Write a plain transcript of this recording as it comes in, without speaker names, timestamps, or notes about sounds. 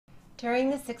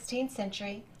During the 16th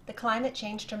century, the climate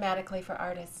changed dramatically for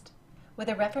artists. With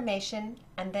the Reformation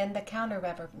and then the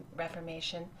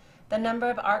Counter-Reformation, the number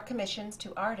of art commissions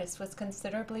to artists was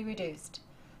considerably reduced.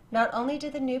 Not only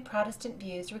did the new Protestant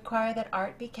views require that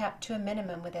art be kept to a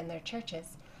minimum within their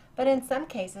churches, but in some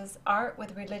cases art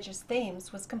with religious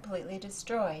themes was completely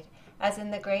destroyed, as in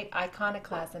the Great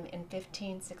Iconoclasm in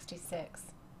 1566.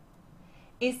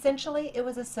 Essentially, it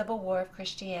was a civil war of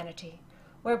Christianity,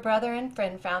 where brother and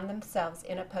friend found themselves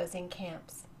in opposing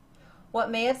camps.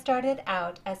 What may have started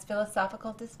out as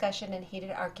philosophical discussion and heated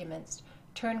arguments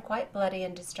turned quite bloody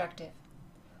and destructive.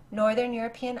 Northern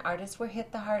European artists were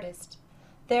hit the hardest.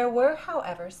 There were,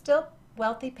 however, still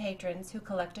wealthy patrons who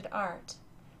collected art.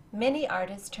 Many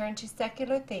artists turned to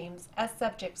secular themes as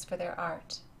subjects for their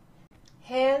art.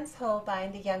 Hans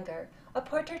Holbein the Younger, a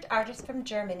portrait artist from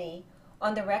Germany,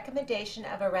 on the recommendation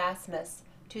of Erasmus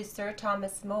to Sir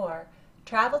Thomas More,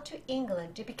 traveled to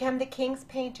England to become the king's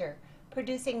painter,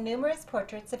 producing numerous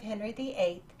portraits of Henry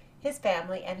VIII, his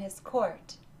family, and his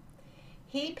court.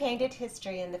 He painted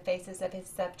history in the faces of his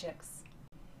subjects.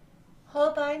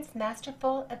 Holbein's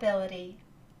masterful ability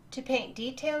to paint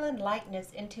detail and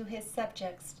likeness into his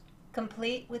subjects,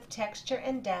 complete with texture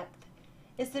and depth,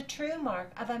 is the true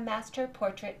mark of a master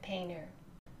portrait painter.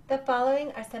 The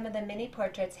following are some of the many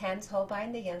portraits Hans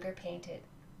Holbein the Younger painted.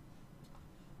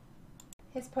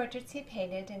 His portraits he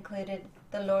painted included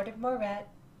the Lord of Moret,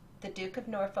 the Duke of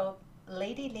Norfolk,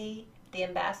 Lady Lee, the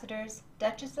ambassadors,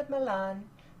 Duchess of Milan,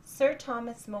 Sir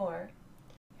Thomas More,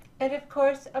 and of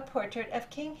course a portrait of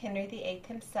King Henry VIII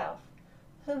himself,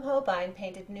 whom Holbein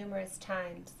painted numerous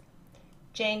times.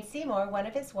 Jane Seymour, one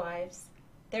of his wives,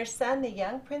 their son, the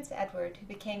young Prince Edward, who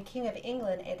became King of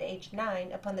England at age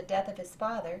 9 upon the death of his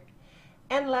father,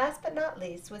 and last but not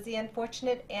least was the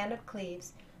unfortunate Anne of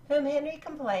Cleves, whom Henry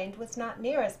complained was not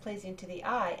near as pleasing to the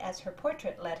eye as her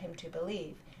portrait led him to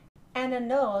believe, and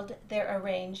annulled their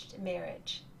arranged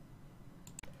marriage.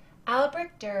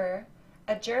 Albrecht Dürer,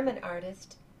 a German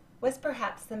artist, was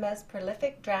perhaps the most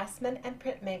prolific draftsman and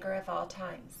printmaker of all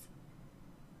times.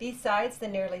 Besides the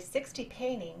nearly 60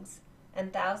 paintings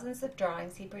and thousands of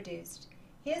drawings he produced,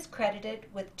 he is credited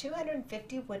with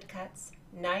 250 woodcuts,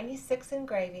 96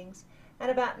 engravings, and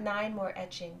about 9 more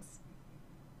etchings.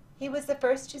 He was the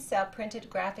first to sell printed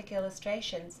graphic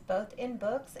illustrations, both in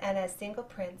books and as single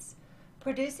prints,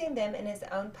 producing them in his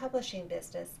own publishing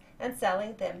business and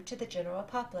selling them to the general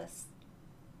populace.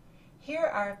 Here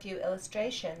are a few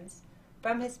illustrations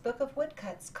from his book of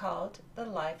woodcuts called The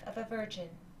Life of a Virgin.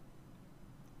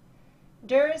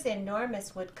 Dürer's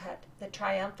enormous woodcut, the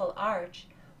Triumphal Arch,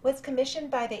 was commissioned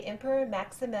by the Emperor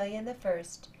Maximilian I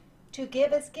to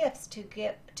give as gifts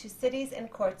to cities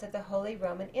and courts of the Holy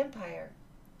Roman Empire.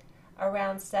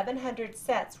 Around 700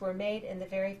 sets were made in the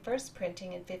very first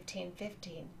printing in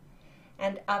 1515,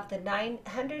 and of the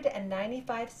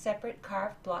 995 separate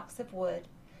carved blocks of wood,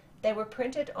 they were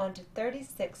printed onto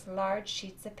 36 large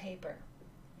sheets of paper.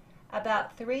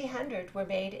 About 300 were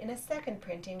made in a second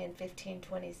printing in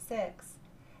 1526,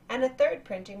 and a third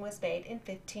printing was made in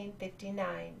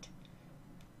 1559.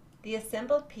 The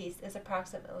assembled piece is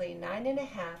approximately 9.5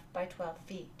 by 12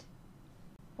 feet.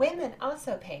 Women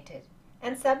also painted,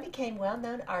 and some became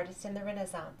well-known artists in the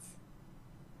Renaissance.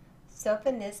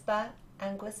 Sofonisba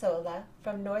Anguissola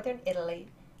from northern Italy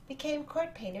became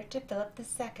court painter to Philip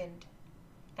II,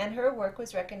 and her work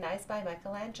was recognized by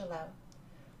Michelangelo.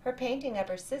 Her painting of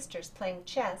her sisters playing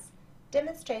chess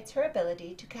demonstrates her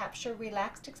ability to capture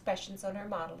relaxed expressions on her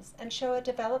models and show a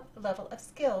developed level of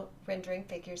skill rendering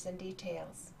figures and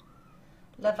details.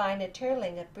 Lavina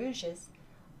Turling of Bruges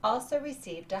also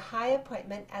received a high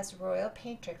appointment as royal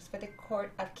paintress for the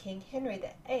court of King Henry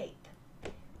VIII.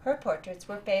 Her portraits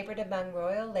were favored among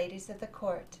royal ladies of the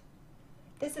court.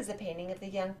 This is a painting of the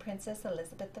young Princess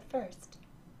Elizabeth I.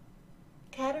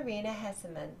 Katerina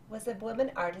Hesseman was a woman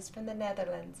artist from the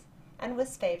Netherlands and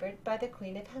was favored by the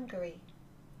Queen of Hungary.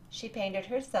 She painted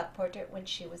her self-portrait when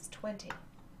she was 20.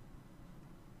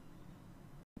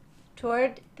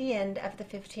 Toward the end of the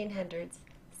 1500s,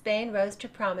 Spain rose to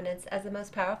prominence as the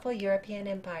most powerful European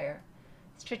empire.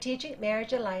 Strategic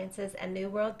marriage alliances and New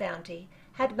World bounty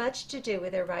had much to do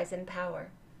with their rise in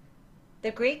power. The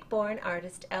Greek-born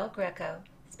artist El Greco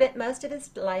spent most of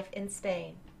his life in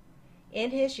Spain.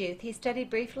 In his youth, he studied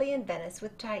briefly in Venice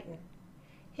with Titian.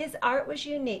 His art was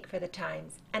unique for the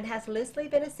times and has loosely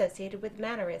been associated with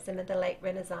Mannerism in the late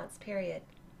Renaissance period.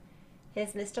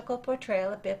 His mystical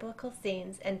portrayal of biblical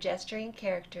scenes and gesturing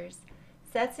characters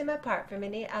sets him apart from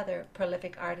any other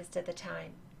prolific artist of the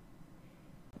time.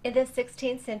 In the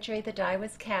 16th century, the die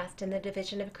was cast in the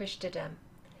division of Christendom.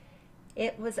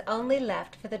 It was only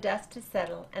left for the dust to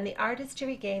settle and the artists to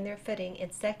regain their footing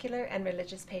in secular and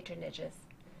religious patronages.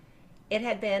 It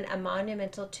had been a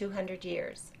monumental 200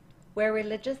 years, where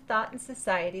religious thought and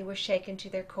society were shaken to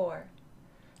their core.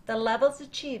 The levels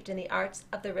achieved in the arts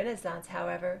of the Renaissance,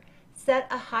 however, set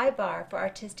a high bar for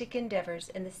artistic endeavors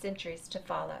in the centuries to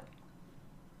follow.